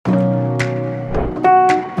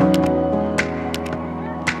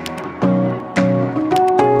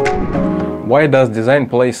Why does design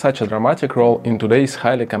play such a dramatic role in today's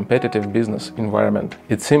highly competitive business environment?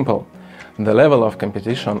 It's simple. The level of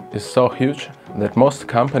competition is so huge that most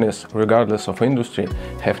companies, regardless of industry,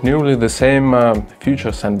 have nearly the same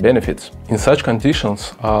features and benefits. In such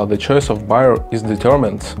conditions, the choice of buyer is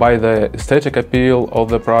determined by the aesthetic appeal of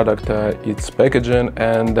the product, its packaging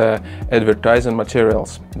and advertising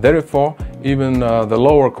materials. Therefore, even the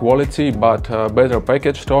lower quality but better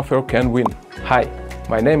packaged offer can win. Hi!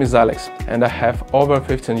 My name is Alex and I have over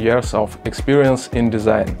 15 years of experience in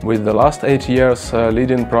design, with the last 8 years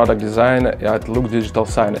leading product design at Digital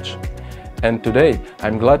Signage. And today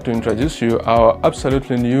I'm glad to introduce you our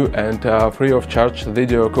absolutely new and free of charge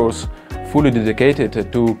video course, fully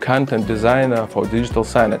dedicated to content design for digital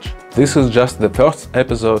signage. This is just the first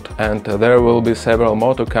episode and there will be several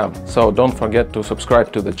more to come, so don't forget to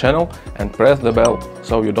subscribe to the channel and press the bell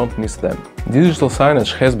so you don't miss them. Digital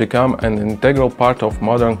signage has become an integral part of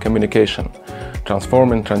modern communication,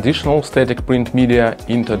 transforming traditional static print media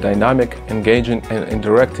into dynamic, engaging and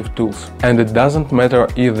interactive tools. And it doesn't matter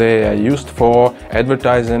if they are used for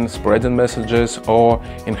advertising, spreading messages or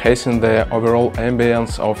enhancing the overall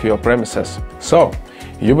ambience of your premises. So,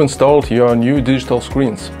 you've installed your new digital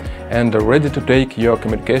screens and are ready to take your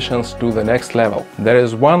communications to the next level. There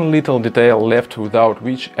is one little detail left without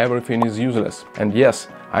which everything is useless. And yes,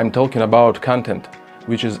 I'm talking about content,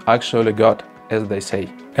 which is actually God, as they say.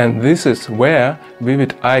 And this is where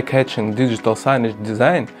vivid, eye-catching digital signage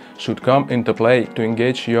design should come into play to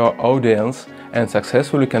engage your audience and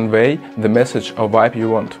successfully convey the message or vibe you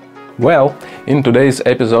want. Well, in today's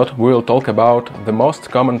episode we'll talk about the most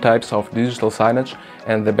common types of digital signage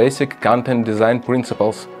and the basic content design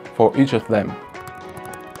principles for each of them.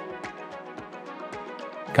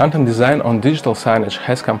 Content design on digital signage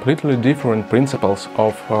has completely different principles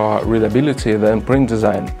of readability than print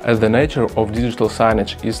design, as the nature of digital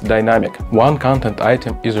signage is dynamic. One content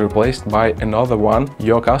item is replaced by another one.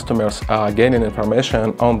 Your customers are gaining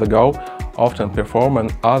information on the go, often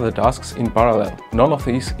performing other tasks in parallel. None of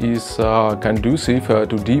this is conducive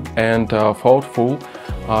to deep and thoughtful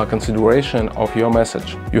consideration of your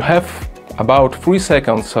message. You have about 3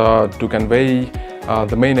 seconds to convey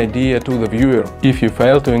the main idea to the viewer. If you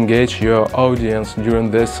fail to engage your audience during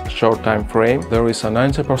this short time frame, there is a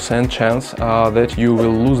 90% chance that you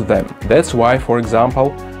will lose them. That's why, for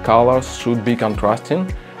example, colors should be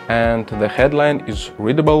contrasting and the headline is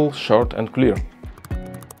readable, short and clear.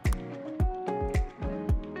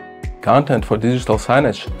 Content for digital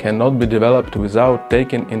signage cannot be developed without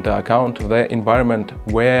taking into account the environment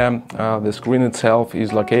where the screen itself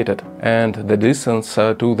is located and the distance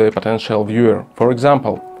to the potential viewer. For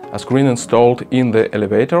example, a screen installed in the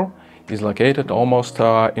elevator is located almost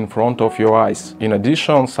in front of your eyes. In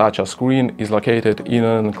addition, such a screen is located in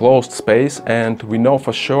an enclosed space and we know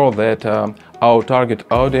for sure that our target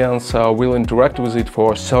audience will interact with it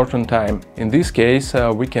for a certain time. In this case,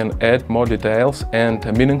 we can add more details and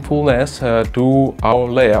meaningfulness to our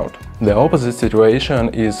layout. The opposite situation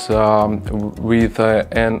is with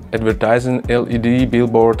an advertising LED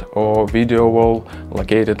billboard or video wall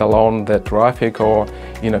located along the traffic or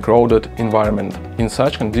in a crowded environment. In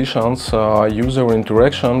such conditions, user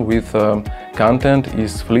interaction with content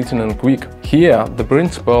is fleeting and quick. Here, the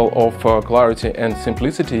principle of clarity and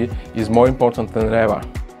simplicity is more important than ever.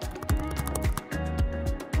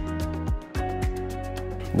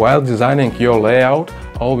 While designing your layout,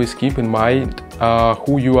 always keep in mind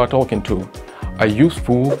who you are talking to. A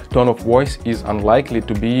youthful tone of voice is unlikely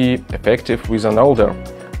to be effective with an older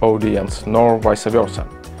audience, nor vice versa.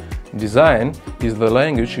 Design is the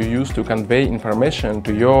language you use to convey information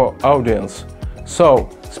to your audience, so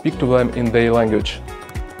speak to them in their language.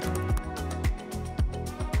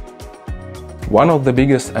 One of the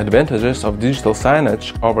biggest advantages of digital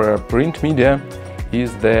signage over print media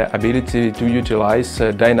is the ability to utilize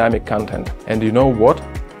dynamic content. And you know what?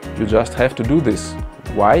 You just have to do this.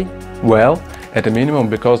 Why? Well, at a minimum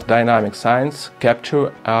because dynamic signs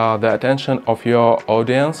capture the attention of your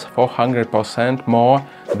audience 400% more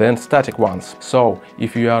than static ones. So,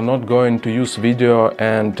 if you are not going to use video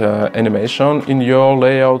and animation in your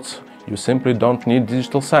layouts, you simply don't need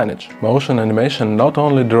digital signage. Motion animation not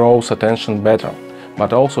only draws attention better,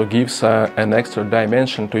 but also gives an extra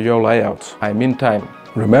dimension to your layouts. I mean time.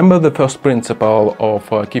 Remember the first principle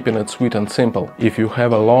of keeping it sweet and simple. If you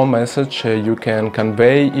have a long message, you can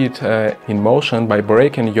convey it in motion by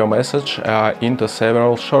breaking your message into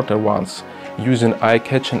several shorter ones, using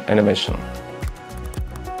eye-catching animation.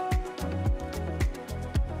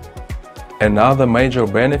 Another major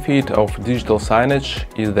benefit of digital signage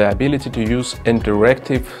is the ability to use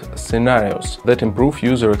interactive scenarios that improve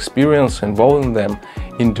user experience, involving them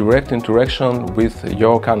in direct interaction with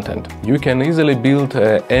your content. You can easily build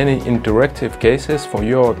any interactive cases for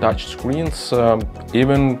your touch screens,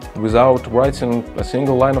 even without writing a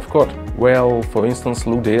single line of code. Well, for instance,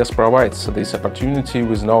 Look.js provides this opportunity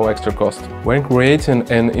with no extra cost. When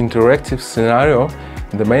creating an interactive scenario,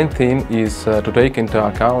 the main thing is to take into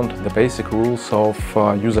account the basic rules of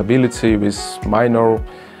usability with minor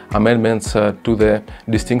amendments to the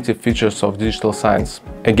distinctive features of digital signs.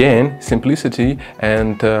 Again, simplicity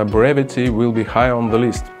and brevity will be high on the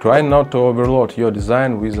list. Try not to overload your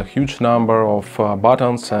design with a huge number of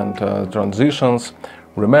buttons and transitions.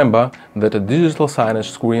 Remember that a digital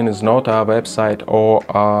signage screen is not a website or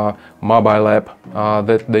a mobile app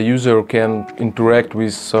that the user can interact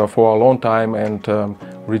with for a long time and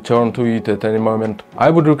return to it at any moment. I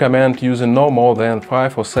would recommend using no more than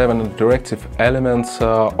 5 or 7 interactive elements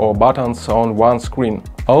or buttons on one screen.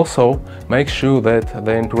 Also, make sure that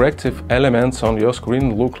the interactive elements on your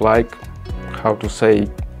screen look like,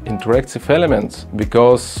 interactive elements,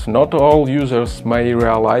 because not all users may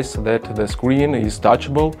realize that the screen is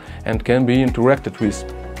touchable and can be interacted with.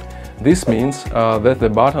 This means that the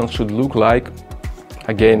button should look like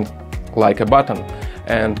a button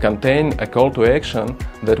and contain a call to action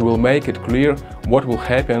that will make it clear what will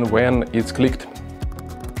happen when it's clicked.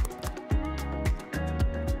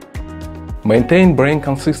 Maintain brand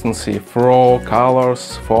consistency through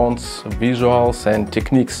colors, fonts, visuals and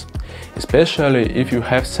techniques, especially if you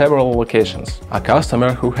have several locations. A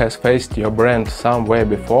customer who has faced your brand somewhere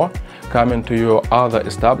before coming to your other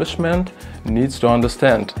establishment needs to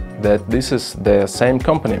understand that this is the same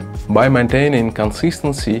company. By maintaining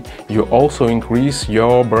consistency, you also increase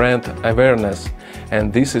your brand awareness,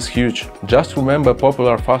 and this is huge. Just remember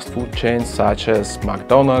popular fast food chains such as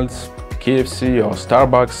McDonald's, KFC or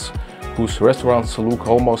Starbucks, whose restaurants look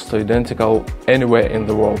almost identical anywhere in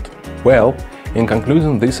the world. Well, in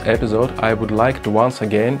concluding this episode, I would like to once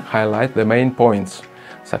again highlight the main points.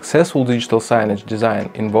 Successful digital signage design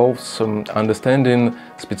involves understanding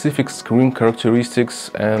specific screen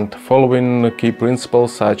characteristics and following key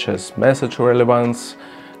principles such as message relevance,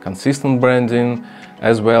 consistent branding,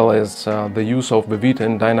 as well as the use of vivid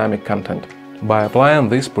and dynamic content. By applying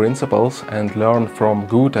these principles and learn from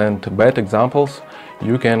good and bad examples,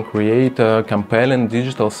 you can create a compelling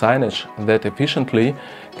digital signage that efficiently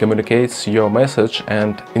communicates your message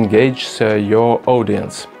and engages your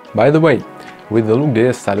audience. By the way, with the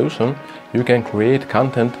Look.js solution, you can create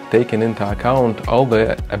content taking into account all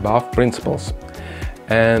the above principles.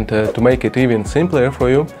 And to make it even simpler for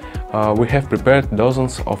you, we have prepared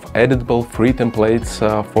dozens of editable free templates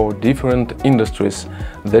for different industries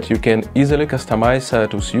that you can easily customize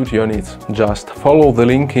to suit your needs. Just follow the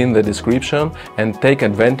link in the description and take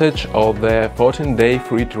advantage of the 14-day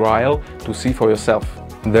free trial to see for yourself.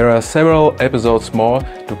 There are several episodes more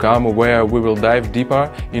to come where we will dive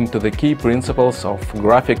deeper into the key principles of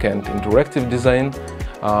graphic and interactive design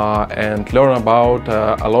and learn about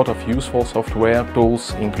a lot of useful software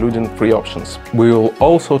tools, including free options. We will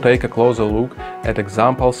also take a closer look at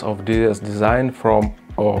examples of this design from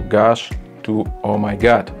 "oh gosh" to "oh my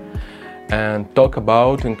god", and talk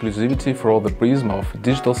about inclusivity through the prism of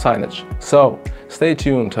digital signage. So, stay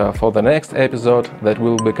tuned for the next episode that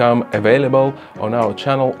will become available on our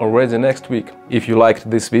channel already next week. If you liked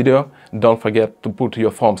this video, don't forget to put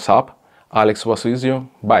your thumbs up. Alex was with you.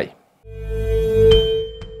 Bye!